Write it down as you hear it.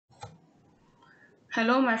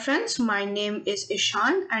Hello my friends, my name is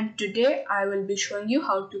Ishan and today I will be showing you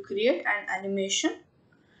how to create an animation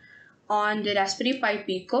on the Raspberry Pi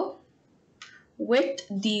Pico with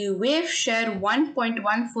the Waveshare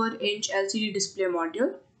 1.14-inch LCD display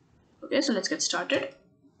module. Okay, so let's get started.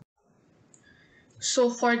 So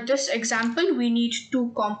for this example, we need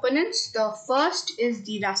two components. The first is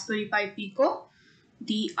the Raspberry Pi Pico,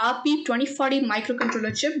 the RP2040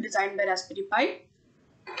 microcontroller chip designed by Raspberry Pi.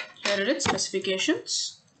 Here are its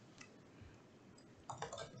specifications.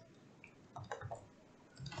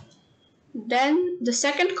 Then the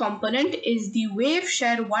second component is the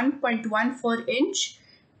Waveshare 1.14-inch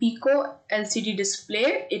Pico LCD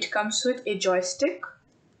display. It comes with a joystick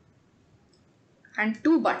and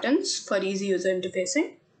two buttons for easy user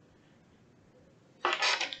interfacing.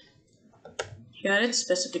 Here are its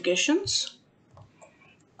specifications.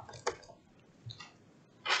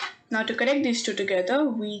 Now to connect these two together,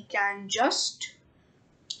 we can just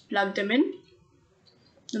plug them in,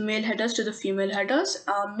 the male headers to the female headers.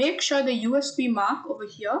 Make sure the USB mark over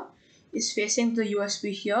here is facing the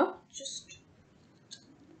USB here.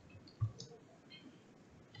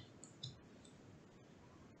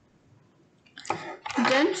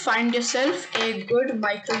 Then find yourself a good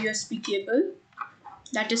micro USB cable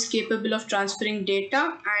that is capable of transferring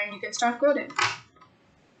data and you can start coding.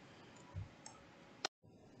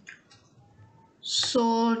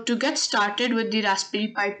 So to get started with the Raspberry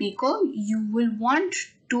Pi Pico, you will want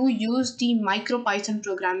to use the MicroPython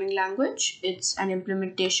programming language. It's an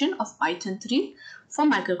implementation of Python 3 for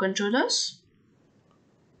microcontrollers.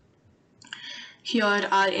 Here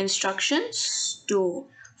are instructions to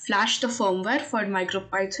flash the firmware for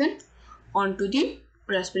MicroPython onto the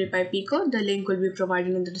Raspberry Pi Pico. The link will be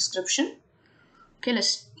provided in the description. Okay,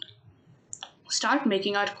 let's start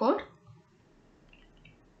making our code.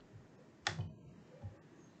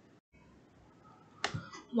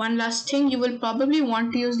 One last thing, you will probably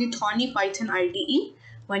want to use the Thorny Python IDE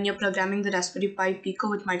when you're programming the Raspberry Pi Pico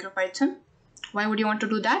with MicroPython. Why would you want to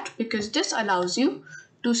do that? Because this allows you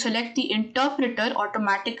to select the interpreter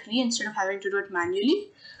automatically instead of having to do it manually,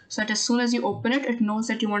 so that as soon as you open it, it knows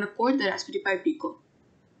that you want to code the Raspberry Pi Pico.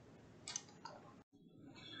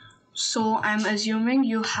 So I'm assuming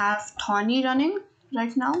you have Thorny running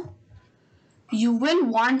right now. You will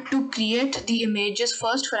want to create the images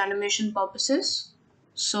first for animation purposes.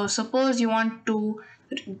 So suppose you want to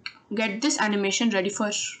get this animation ready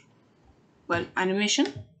for,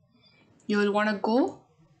 animation. You will want to go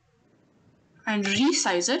and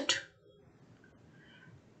resize it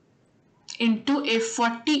into a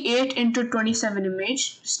 48 into 27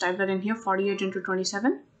 image. Just type that in here, 48 into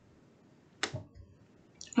 27.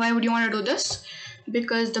 Why would you want to do this?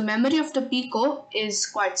 Because the memory of the Pico is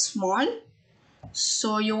quite small.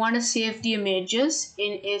 So you want to save the images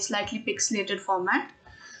in a slightly pixelated format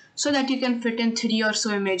so that you can fit in 3 or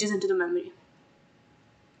so images into the memory.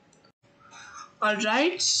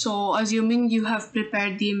 Alright, so assuming you have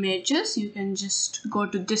prepared the images, you can just go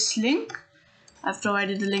to this link. I've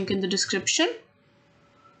provided the link in the description.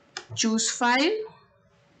 Choose file.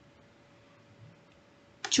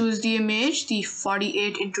 Choose the image, the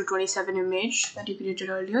 48 into 27 image that you created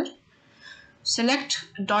earlier. Select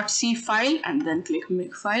 .c file and then click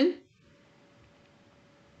make file.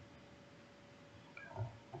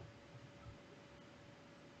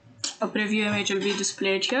 A preview image will be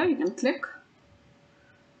displayed here. You can click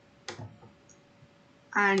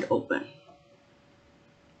and open.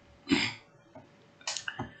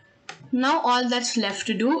 Now all that's left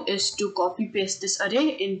to do is to copy paste this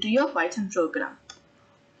array into your Python program.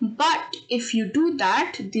 But if you do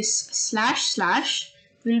that, this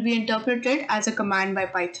 / will be interpreted as a command by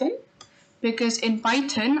Python, because in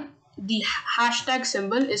Python the hashtag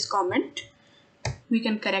symbol is comment. We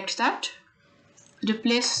can correct that.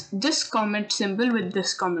 Replace this comment symbol with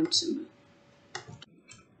this comment symbol.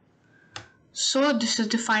 So this is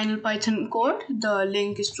the final Python code. The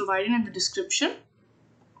link is provided in the description.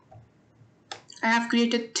 I have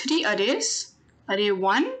created 3 arrays, array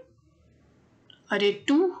 1, array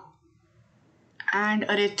 2 and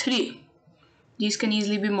array 3. These can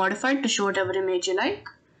easily be modified to show whatever image you like.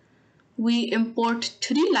 We import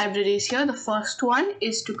 3 libraries here. The first one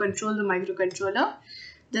is to control the microcontroller.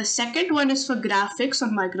 The second one is for graphics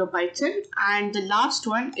on MicroPython, and the last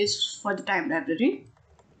one is for the time library.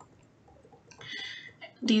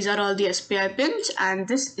 These are all the SPI pins, and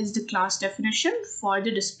this is the class definition for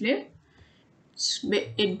the display.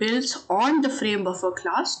 It builds on the frame buffer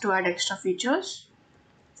class to add extra features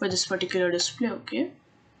for this particular display. Okay.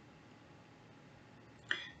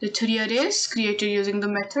 The 3 arrays created using the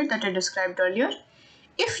method that I described earlier.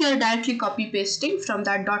 If you are directly copy pasting from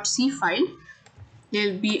that .c file,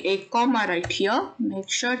 there'll be a comma right here. Make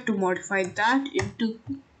sure to modify that into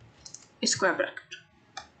a square bracket.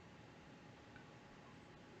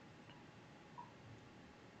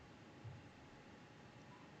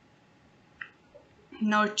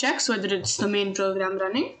 Now it checks whether it's the main program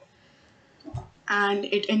running, and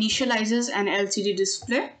it initializes an LCD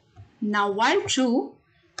display. Now while true,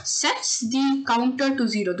 sets the counter to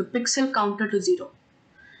 0, the pixel counter to 0.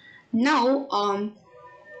 Now,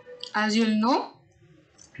 as you'll know,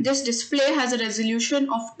 this display has a resolution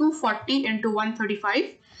of 240 into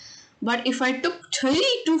 135. But if I took 3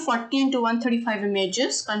 240 into 135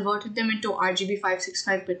 images, converted them into RGB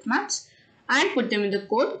 565 bitmaps, and put them in the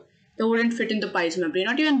code, they wouldn't fit in the Pi's memory.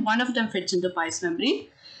 Not even one of them fits in the Pi's memory.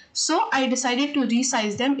 So I decided to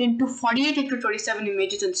resize them into 48 into 27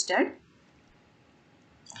 images instead,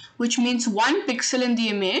 which means 1 pixel in the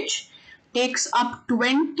image takes up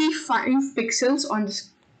 25 pixels on the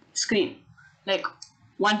screen. Like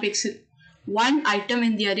 1 pixel, 1 item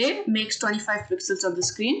in the array makes 25 pixels on the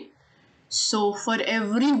screen. So for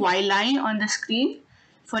every Y line on the screen,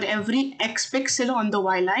 for every X pixel on the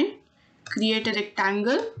Y line, create a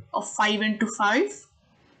rectangle of 5 into 5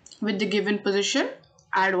 with the given position,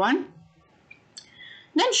 add 1.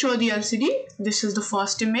 Then show the LCD. This is the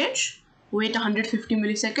first image. Wait 150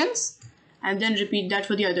 milliseconds and then repeat that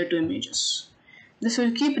for the other 2 images. This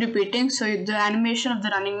will keep repeating, so the animation of the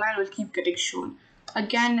running man will keep getting shown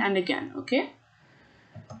again and again, okay?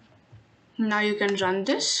 Now you can run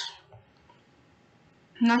this.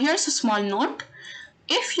 Now here's a small note.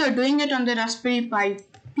 If you're doing it on the Raspberry Pi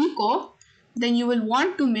Pico, then you will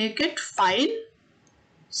want to make it file,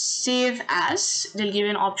 save as. They'll give you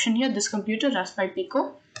an option here, this computer, Raspberry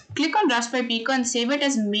Pico. Click on Raspberry Pico and save it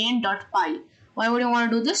as main.py. Why would you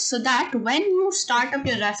want to do this? So that when you start up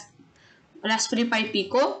your Raspberry Pi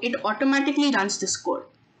Pico, it automatically runs this code.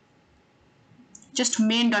 Just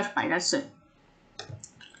main.py, that's it.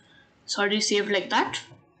 It's already saved like that.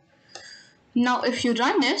 Now if you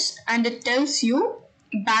run this and it tells you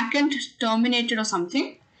backend terminated or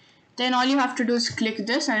something, then all you have to do is click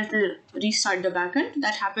this and it will restart the backend.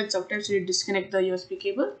 That happens sometimes, so you disconnect the USB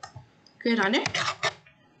cable. Okay, run it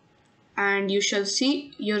and you shall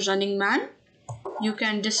see your running man. You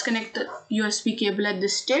can disconnect the USB cable at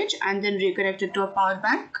this stage and then reconnect it to a power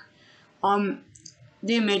bank.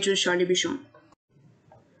 The image will surely be shown.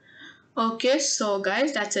 Okay, so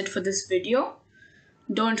guys, that's it for this video.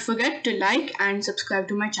 Don't forget to like and subscribe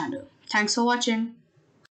to my channel. Thanks for watching.